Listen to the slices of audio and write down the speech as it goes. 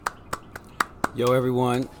Yo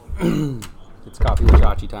everyone, it's Coffee with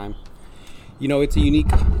Chachi time. It's a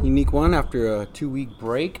unique one after a 2-week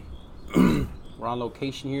break. We're on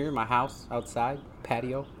location here in my house, outside,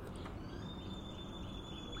 patio.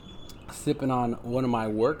 Sipping on one of my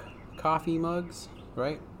work coffee mugs,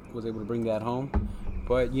 right? Was able to bring that home.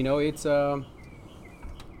 But it's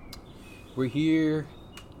we're here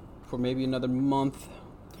for maybe another month.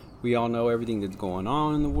 We all know everything that's going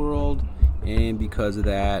on in the world, and because of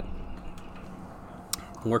that,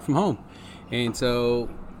 work from home. And so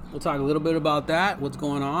we'll talk a little bit about that, what's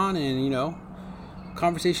going on, and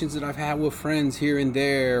conversations that I've had with friends here and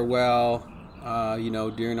there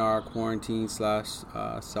during our quarantine /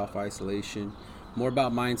 self-isolation. More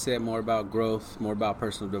about mindset, more about growth, more about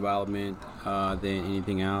personal development than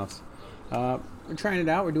anything else. We're trying it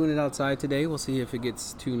out. We're doing it outside today. We'll see if it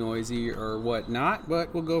gets too noisy or whatnot,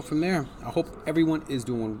 but we'll go from there. I hope everyone is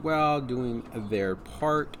doing well, doing their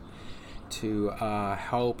part to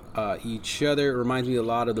help each other. It reminds me a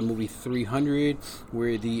lot of the movie 300,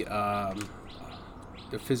 where the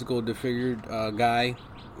physical disfigured guy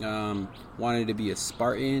wanted to be a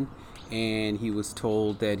Spartan, and he was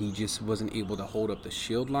told that he just wasn't able to hold up the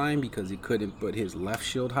shield line because he couldn't put his left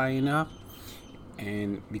shield high enough,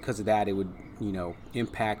 and because of that it would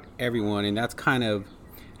impact everyone. And that's kind of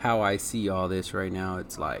how I see all this right now.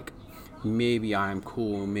 It's like, maybe I'm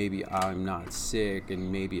cool, maybe I'm not sick, and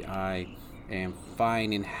maybe I am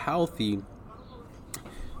fine and healthy,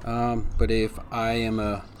 but if I am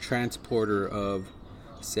a transporter of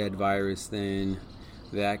said virus, then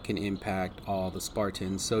that can impact all the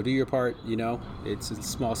Spartans. So do your part. It's a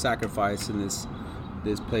small sacrifice in this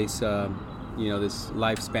place, this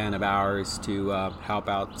lifespan of ours to help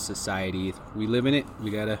out society. If we live in it,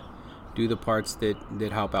 we gotta do the parts that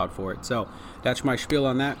help out for it. So that's my spiel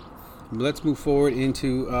on that. Let's move forward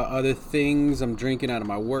into other things. I'm drinking out of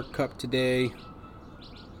my work cup today.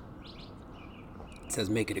 It says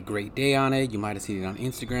 "Make it a great day" on it. You might have seen it on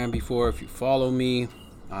Instagram before if you follow me.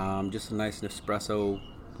 Just a nice Nespresso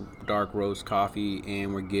dark roast coffee,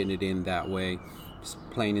 and we're getting it in that way, just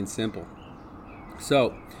plain and simple.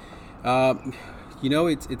 So,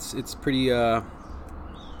 it's pretty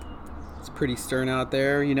stern out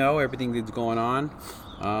there. Everything that's going on.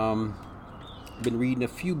 Been reading a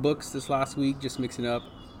few books this last week, just mixing up.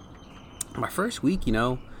 My first week,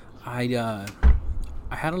 I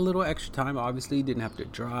had a little extra time. Obviously, didn't have to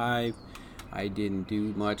drive. I didn't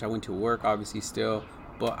do much. I went to work, obviously, still.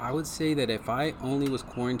 But I would say that if I only was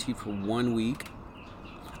quarantined for 1 week,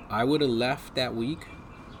 I would have left that week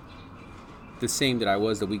the same that I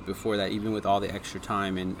was the week before that, even with all the extra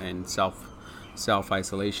time and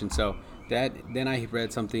self-isolation. So then I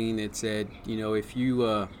read something that said, if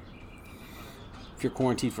you're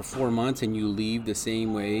quarantined for 4 months and you leave the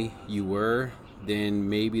same way you were, then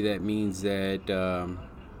maybe that means that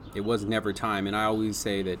it was never time. And I always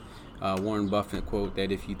say that Warren Buffett quote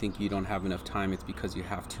that if you think you don't have enough time, it's because you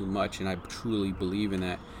have too much, and I truly believe in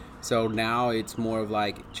that. So now it's more of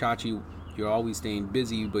like, Chachi, you're always staying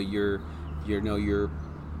busy, but your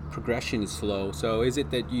progression is slow. So is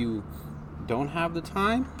it that you don't have the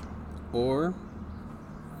time, or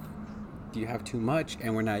do you have too much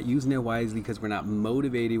and we're not using it wisely because we're not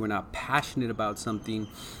motivated, we're not passionate about something?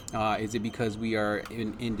 Is it because we are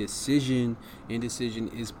in indecision? Indecision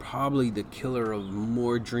is probably the killer of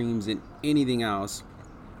more dreams than anything else.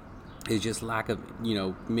 It's just lack of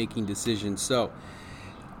making decisions. So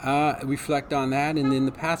reflect on that. And then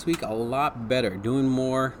the past week, a lot better, doing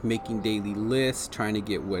more, making daily lists, trying to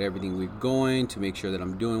get everything we're going to make sure that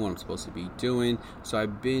I'm doing what I'm supposed to be doing. So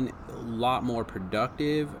I've been a lot more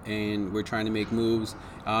productive, and we're trying to make moves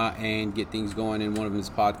and get things going. In one of them is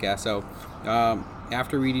podcast. So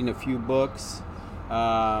after reading a few books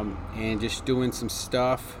and just doing some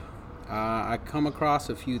stuff, I come across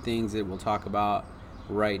a few things that we'll talk about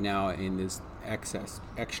right now in this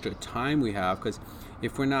extra time we have, because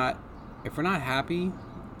if we're not happy,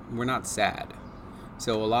 we're not sad.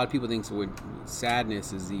 So a lot of people think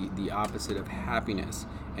sadness is the opposite of happiness,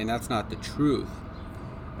 and that's not the truth.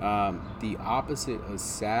 The opposite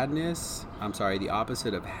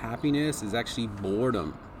of happiness is actually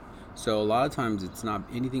boredom. So a lot of times it's not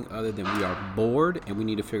anything other than we are bored, and we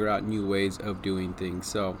need to figure out new ways of doing things.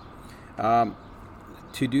 So to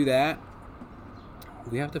do that,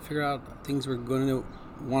 we have to figure out things we're going to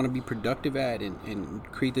want to be productive at, and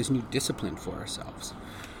create this new discipline for ourselves.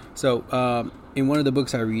 So in one of the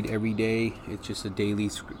books I read every day, it's just a daily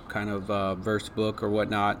kind of verse book or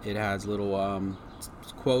whatnot. It has little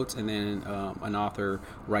quotes, and then an author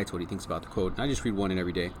writes what he thinks about the quote. And I just read one in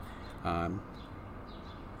every day.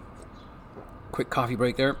 Quick coffee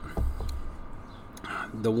break there.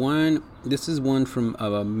 This is one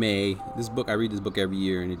from May. This book, I read this book every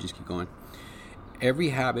year and it just keeps going. Every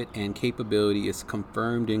habit and capability is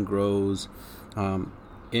confirmed and grows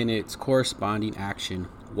in its corresponding action,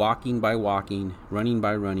 walking by walking, running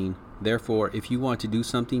by running. Therefore, if you want to do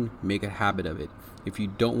something, make a habit of it. If you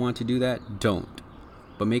don't want to do that, don't.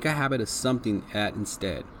 But make a habit of something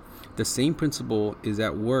instead. The same principle is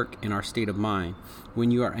at work in our state of mind.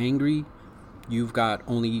 When you are angry, you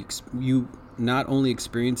not only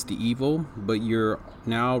experience the evil, but you're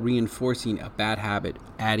now reinforcing a bad habit,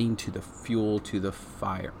 adding to the fuel to the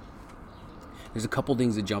fire. There's a couple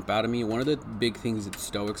things that jump out at me. One of the big things that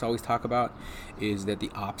Stoics always talk about is that the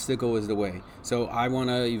obstacle is the way. So I want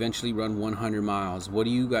to eventually run 100 miles. What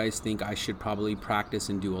do you guys think I should probably practice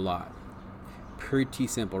and do a lot? Pretty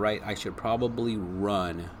simple, right? I should probably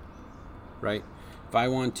run, right? If I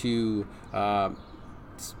want to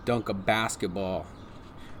dunk a basketball,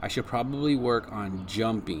 I should probably work on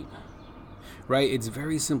jumping, right? It's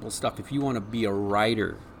very simple stuff. If you want to be a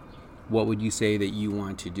writer, what would you say that you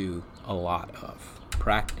want to do a lot of?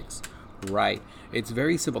 Practice, right? It's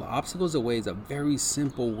very simple. Obstacles away is a very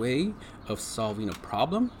simple way of solving a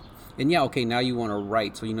problem. And yeah, okay, now you want to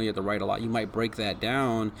write, so you know you have to write a lot. You might break that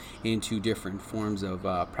down into different forms of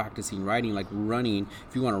practicing writing, like running.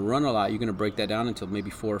 If you want to run a lot, you're going to break that down into maybe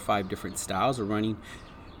 4 or 5 different styles of running.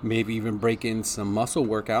 Maybe even break in some muscle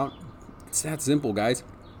workout. It's that simple, guys.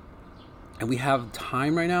 And we have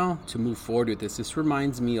time right now to move forward with this. This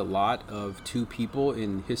reminds me a lot of 2 people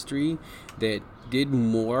in history that did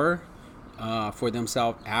more for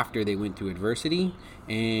themselves after they went through adversity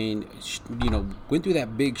and went through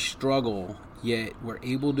that big struggle, yet were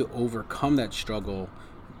able to overcome that struggle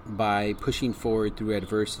by pushing forward through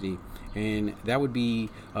adversity. And that would be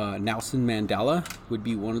Nelson Mandela would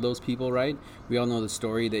be one of those people, right? We all know the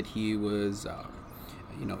story that he was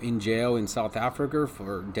in jail in South Africa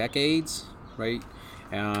for decades, right?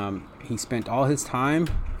 He spent all his time,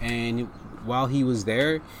 and while he was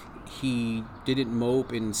there, he didn't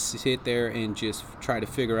mope and sit there and just try to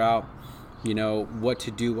figure out, what to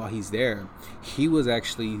do while he's there. He was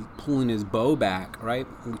actually pulling his bow back, right?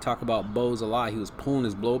 We talk about bows a lot. He was pulling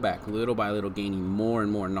his bow back little by little, gaining more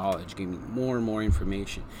and more knowledge, gaining more and more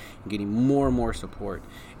information, getting more and more support.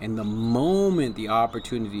 And the moment the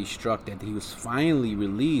opportunity struck that he was finally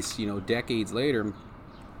released, decades later,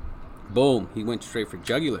 boom, he went straight for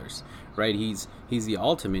jugulars, right? He's the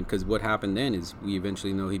ultimate, because what happened then is we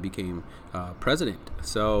eventually know he became president.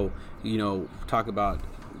 So, talk about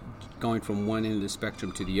going from one end of the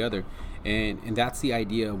spectrum to the other. And that's the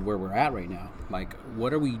idea of where we're at right now. Like,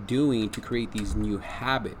 what are we doing to create these new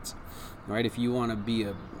habits, right? If you want to be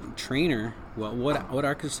a trainer, well, what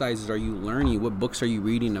exercises are you learning? What books are you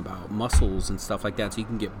reading about muscles and stuff like that, so you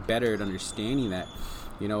can get better at understanding that?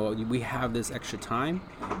 We have this extra time,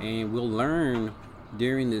 and we'll learn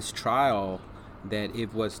during this trial that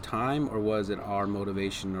it was time, or was it our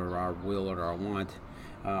motivation or our will or our want.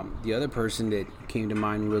 The other person that came to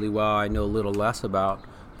mind really well, I know a little less about,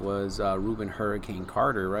 was Reuben Hurricane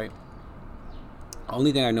Carter, right?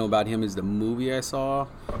 Only thing I know about him is the movie I saw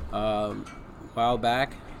a while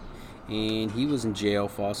back, and he was in jail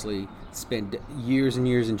falsely, spent years and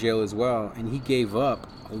years in jail as well, and he gave up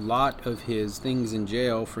a lot of his things in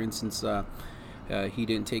jail. For instance, he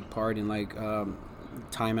didn't take part in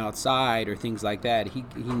time outside or things like that. He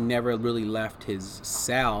never really left his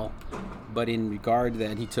cell, but in regard to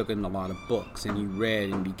that, he took in a lot of books, and he read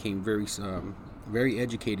and became very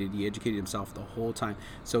educated. He educated himself the whole time.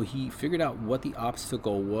 So he figured out what the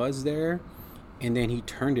obstacle was there, and then he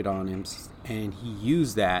turned it on him, and he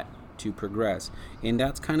used that to progress. And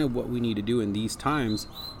that's kind of what we need to do in these times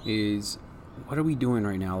is, what are we doing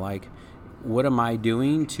right now? Like, what am I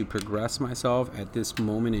doing to progress myself at this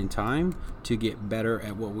moment in time to get better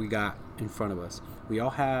at what we got in front of us? We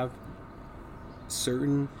all have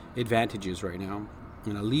certain advantages right now. I'm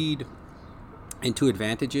going to lead into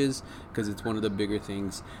advantages because it's one of the bigger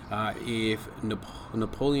things. If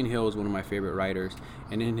Napoleon Hill is one of my favorite writers,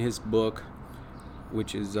 and in his book,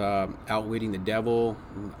 which is Outwitting the Devil,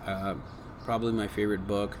 probably my favorite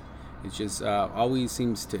book. It just always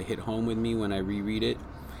seems to hit home with me when I reread it.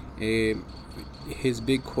 His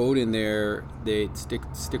big quote in there that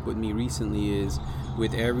stick with me recently is,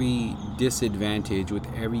 with every disadvantage, with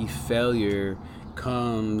every failure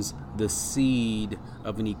comes the seed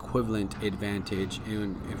of an equivalent advantage.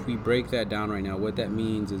 And if we break that down right now, what that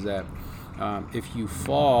means is that if you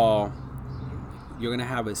fall, you're going to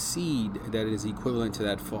have a seed that is equivalent to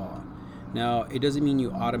that fall. Now, it doesn't mean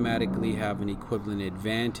you automatically have an equivalent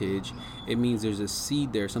advantage. It means there's a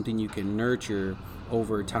seed there, something you can nurture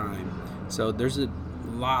over time. So there's a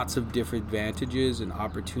lots of different advantages and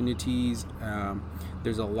opportunities.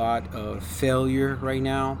 There's a lot of failure right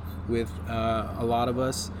now with a lot of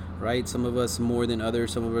us, right? Some of us more than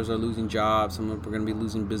others. Some of us are losing jobs. Some of us are going to be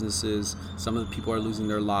losing businesses. Some of the people are losing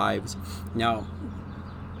their lives. Now,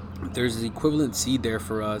 there's the equivalent seed there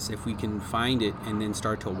for us if we can find it and then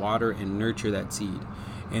start to water and nurture that seed.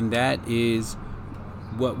 And that is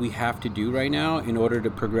what we have to do right now in order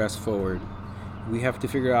to progress forward. We have to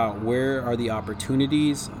figure out where are the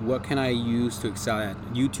opportunities, what can I use to excel at.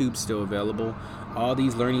 YouTube's still available. All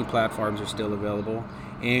these learning platforms are still available.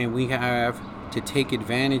 And we have to take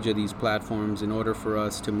advantage of these platforms in order for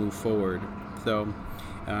us to move forward. So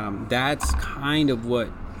that's kind of what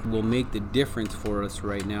will make the difference for us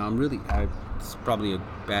right now. It's probably a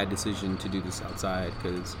bad decision to do this outside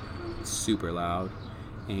because it's super loud,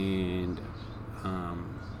 and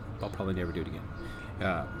I'll probably never do it again.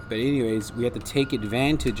 But anyways, we have to take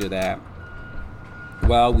advantage of that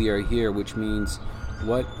while we are here, which means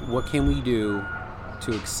what can we do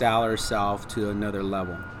to excel ourselves to another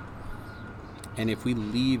level? And if we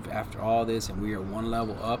leave after all this and we are one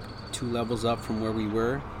level up, 2 levels up from where we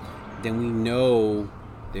were, then we know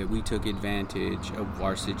that we took advantage of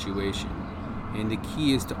our situation. And the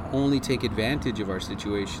key is to only take advantage of our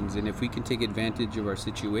situations. And if we can take advantage of our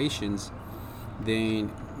situations, then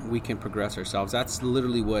we can progress ourselves. That's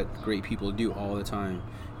literally what great people do all the time.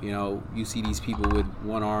 You know, you see these people with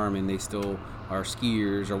one arm and they still are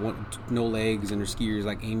skiers, or no legs and they're skiers,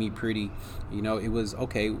 like Amy Pretty. You know, it was,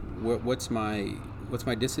 okay, what's my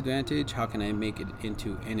disadvantage? How can I make it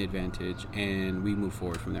into an advantage? And we move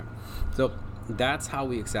forward from there. So that's how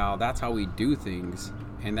we excel. That's how we do things.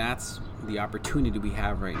 And that's the opportunity we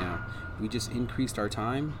have right now. We just increased our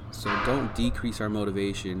time, so don't decrease our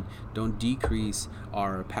motivation. Don't decrease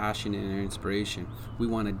our passion and our inspiration. We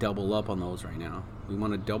want to double up on those right now. We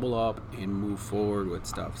want to double up and move forward with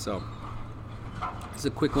stuff. So it's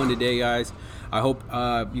a quick one today, guys. I hope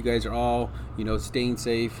you guys are all, staying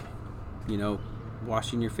safe,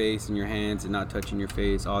 washing your face and your hands and not touching your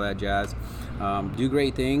face, all that jazz. Do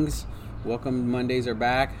great things. Welcome Mondays are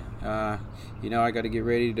back. I got to get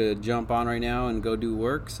ready to jump on right now and go do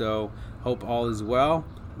work. So hope all is well.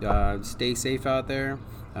 Stay safe out there.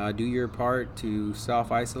 Do your part to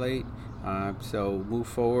self-isolate. So move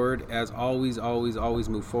forward. As always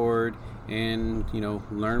move forward and,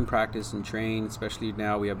 learn, practice, and train. Especially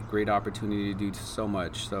now we have a great opportunity to do so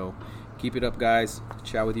much. So keep it up, guys.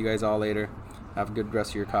 Chat with you guys all later. Have a good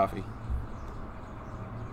rest of your coffee.